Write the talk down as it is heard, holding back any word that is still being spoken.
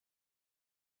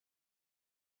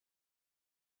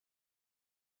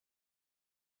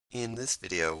In this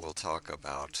video, we'll talk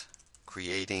about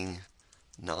creating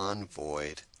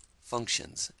non-void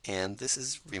functions, and this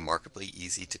is remarkably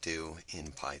easy to do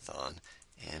in Python,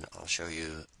 and I'll show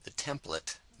you the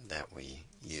template that we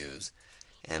use,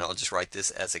 and I'll just write this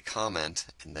as a comment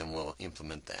and then we'll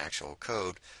implement the actual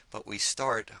code. But we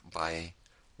start by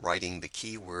writing the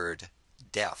keyword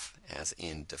def, as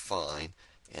in define,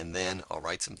 and then I'll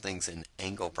write some things in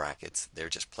angle brackets. They're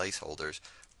just placeholders.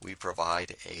 We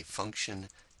provide a function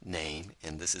name,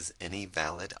 and this is any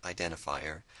valid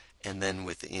identifier, and then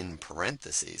within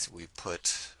parentheses we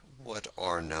put what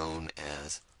are known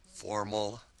as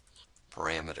formal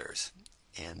parameters,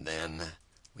 and then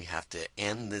we have to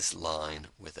end this line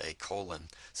with a colon.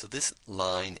 So this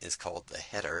line is called the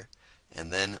header,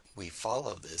 and then we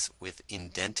follow this with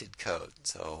indented code.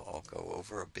 So I'll go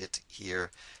over a bit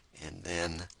here, and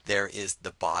then there is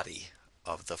the body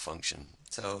of the function.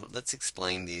 So let's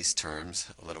explain these terms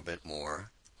a little bit more.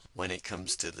 When it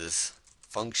comes to this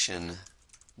function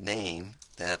name,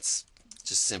 that's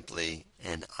just simply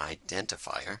an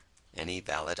identifier, any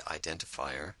valid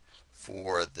identifier.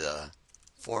 For the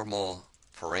formal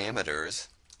parameters,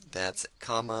 that's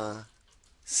comma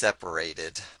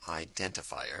separated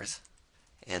identifiers,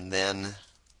 and then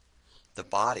the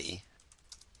body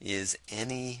is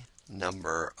any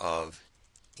number of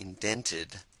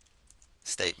indented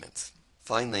statements.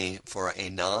 Finally, for a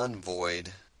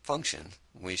non-void function,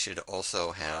 we should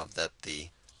also have that the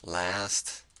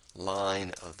last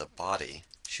line of the body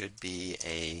should be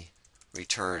a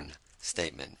return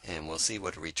statement, and we'll see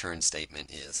what a return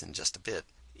statement is in just a bit.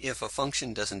 If a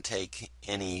function doesn't take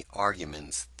any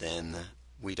arguments, then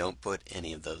we don't put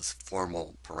any of those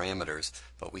formal parameters,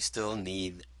 but we still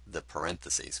need the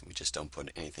parentheses. We just don't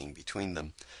put anything between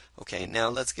them. Okay, now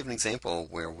let's give an example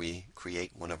where we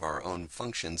create one of our own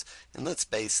functions, and let's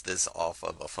base this off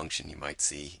of a function you might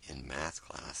see in math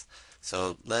class.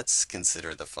 So let's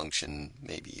consider the function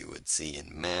maybe you would see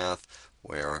in math,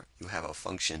 where you have a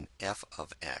function f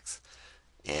of x,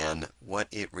 and what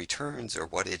it returns, or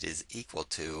what it is equal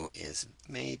to, is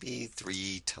maybe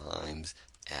 3 times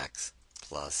x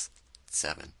plus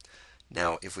 7.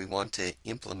 Now, if we want to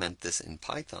implement this in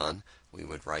Python, we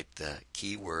would write the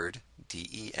keyword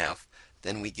def,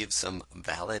 then we give some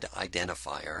valid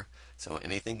identifier. So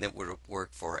anything that would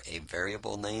work for a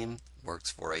variable name works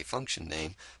for a function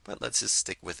name, but let's just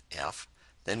stick with f.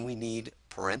 Then we need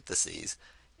parentheses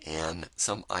and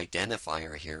some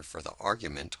identifier here for the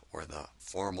argument, or the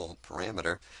formal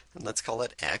parameter, and let's call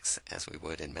it x, as we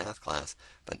would in math class.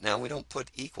 But now we don't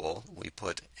put equal, we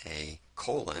put a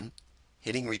colon.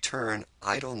 Hitting return,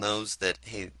 idle knows that,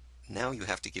 hey, now you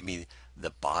have to give me the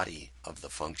body of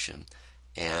the function.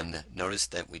 And notice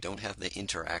that we don't have the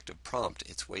interactive prompt.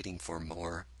 It's waiting for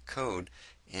more code.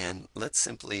 And let's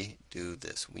simply do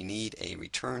this. We need a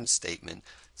return statement.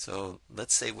 So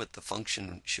let's say what the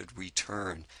function should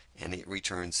return. And it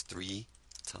returns 3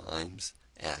 times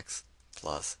x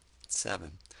plus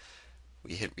 7.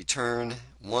 We hit return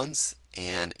once,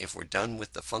 and if we're done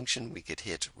with the function, we could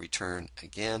hit return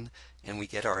again, and we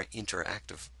get our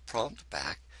interactive prompt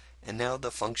back. And now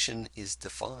the function is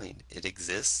defined. It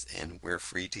exists, and we're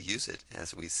free to use it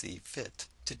as we see fit.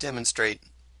 To demonstrate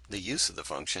the use of the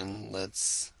function,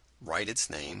 let's write its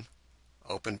name,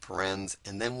 open parens,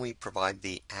 and then we provide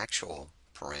the actual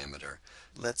parameter.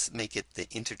 Let's make it the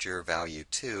integer value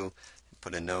 2, and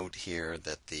put a note here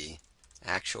that the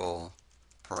actual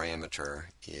parameter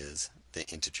is the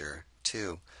integer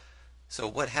 2. So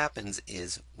what happens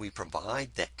is we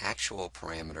provide the actual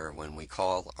parameter when we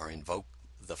call or invoke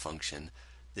the function.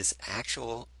 This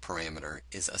actual parameter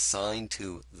is assigned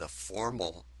to the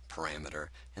formal parameter,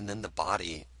 and then the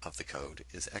body of the code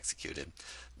is executed.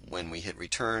 When we hit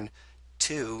return,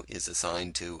 2 is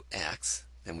assigned to x,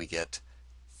 then we get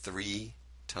 3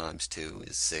 times 2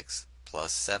 is 6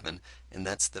 plus 7, and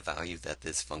that's the value that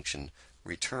this function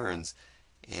returns.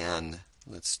 And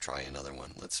let's try another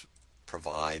one. Let's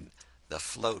provide the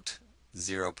float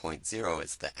 0.0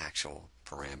 as the actual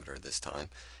parameter this time,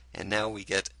 and now we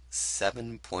get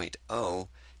 7.0,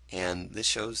 and this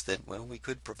shows that, well, we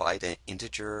could provide an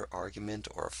integer argument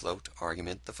or a float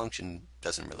argument. The function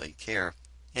doesn't really care,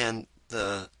 and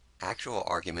the actual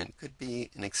argument could be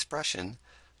an expression.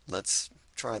 Let's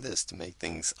try this to make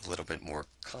things a little bit more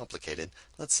complicated.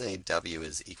 Let's say w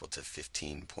is equal to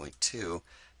 15.2,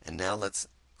 and now let's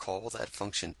call that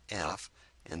function f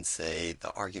and say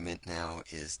the argument now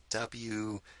is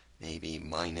w, maybe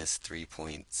minus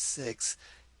 3.6,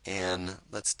 and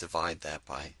let's divide that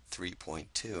by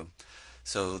 3.2.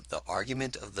 So the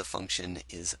argument of the function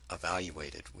is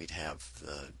evaluated. We'd have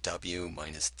the w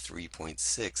minus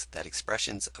 3.6. That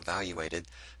expression's evaluated.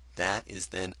 That is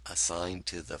then assigned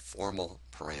to the formal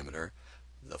parameter.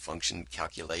 The function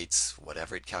calculates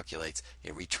whatever it calculates.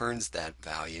 It returns that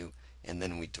value, and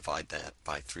then we divide that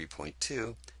by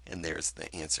 3.2, and there's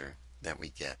the answer that we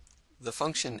get. The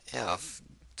function f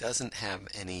doesn't have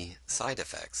any side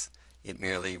effects. It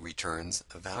merely returns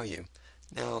a value.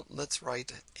 Now let's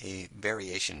write a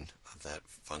variation of that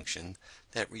function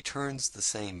that returns the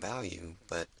same value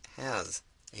but has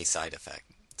a side effect.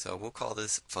 So we'll call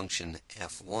this function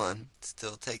f1. It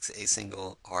still takes a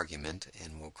single argument,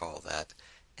 and we'll call that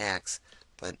x.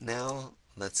 But now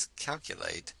let's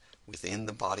calculate within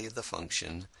the body of the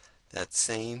function that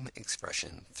same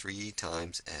expression, 3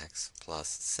 times x plus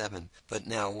 7. But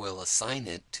now we'll assign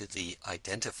it to the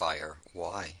identifier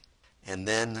y. And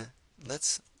then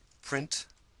let's print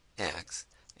x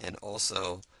and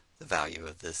also the value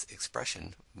of this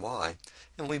expression y.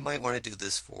 And we might want to do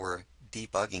this for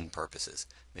debugging purposes.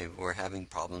 Maybe we're having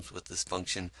problems with this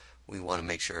function. We want to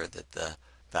make sure that the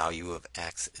value of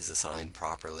x is assigned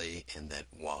properly and that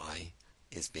y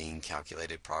is being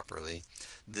calculated properly.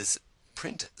 This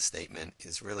print statement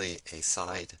is really a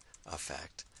side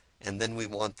effect. And then we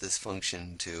want this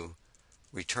function to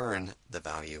return the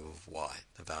value of y,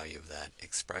 the value of that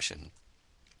expression.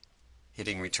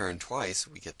 Hitting return twice,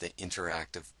 we get the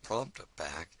interactive prompt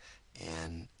back,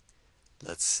 and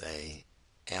let's say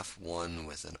f1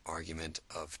 with an argument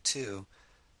of 2.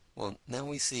 Well, now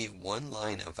we see one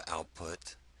line of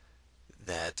output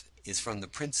that is from the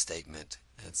print statement.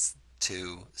 That's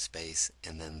 2 space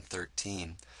and then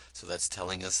 13. So that's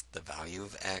telling us the value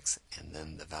of x and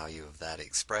then the value of that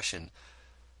expression.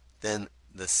 Then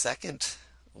the second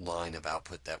line of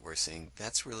output that we're seeing,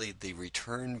 that's really the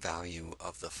return value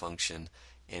of the function,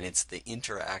 and it's the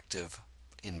interactive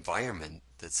environment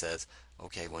that says,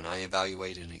 okay, when I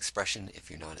evaluate an expression, if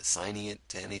you're not assigning it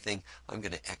to anything, I'm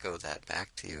going to echo that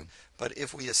back to you. But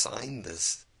if we assign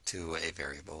this to a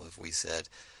variable, if we said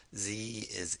z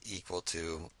is equal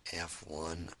to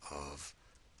f1 of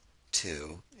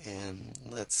 2, and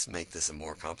let's make this a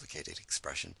more complicated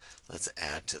expression. Let's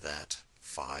add to that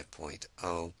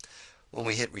 5.0. When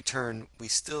we hit return, we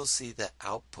still see the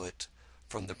output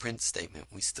from the print statement.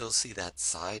 We still see that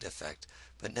side effect,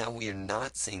 but now we are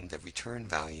not seeing the return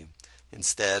value.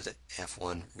 Instead,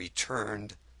 f1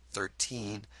 returned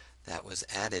 13. That was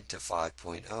added to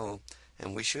 5.0,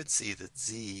 and we should see that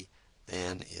z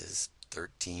then is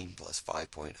 13 plus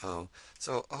 5.0.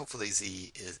 So hopefully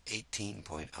z is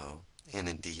 18.0, and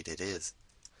indeed it is.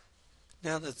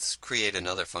 Now let's create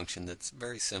another function that's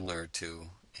very similar to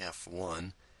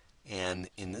f1, and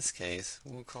in this case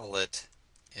we'll call it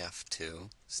f2.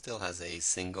 Still has a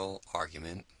single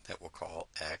argument that we'll call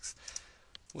x.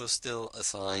 We'll still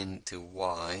assign to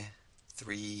y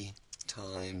 3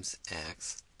 times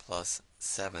x plus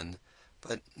 7,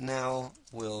 but now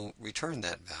we'll return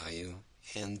that value,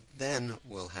 and then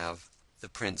we'll have the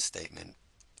print statement.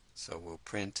 So we'll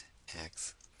print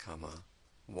x comma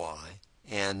y,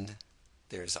 and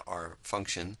there's our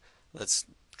function. Let's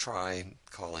try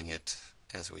calling it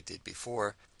as we did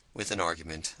before with an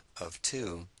argument of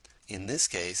 2. In this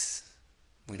case,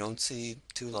 we don't see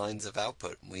 2 lines of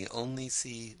output. We only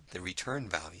see the return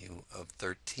value of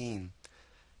 13.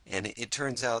 And it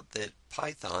turns out that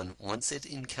Python, once it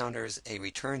encounters a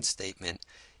return statement,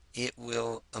 it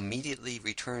will immediately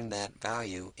return that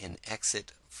value and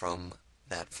exit from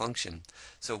that function.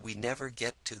 So we never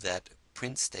get to that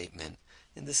print statement,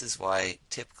 and this is why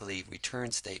typically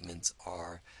return statements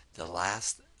are the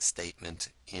last statement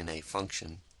in a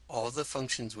function. All the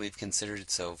functions we've considered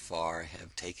so far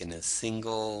have taken a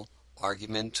single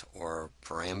argument or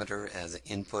parameter as an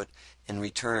input and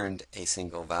returned a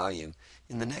single value.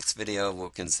 In the next video, we'll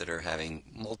consider having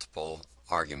multiple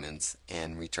arguments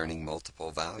and returning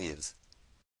multiple values.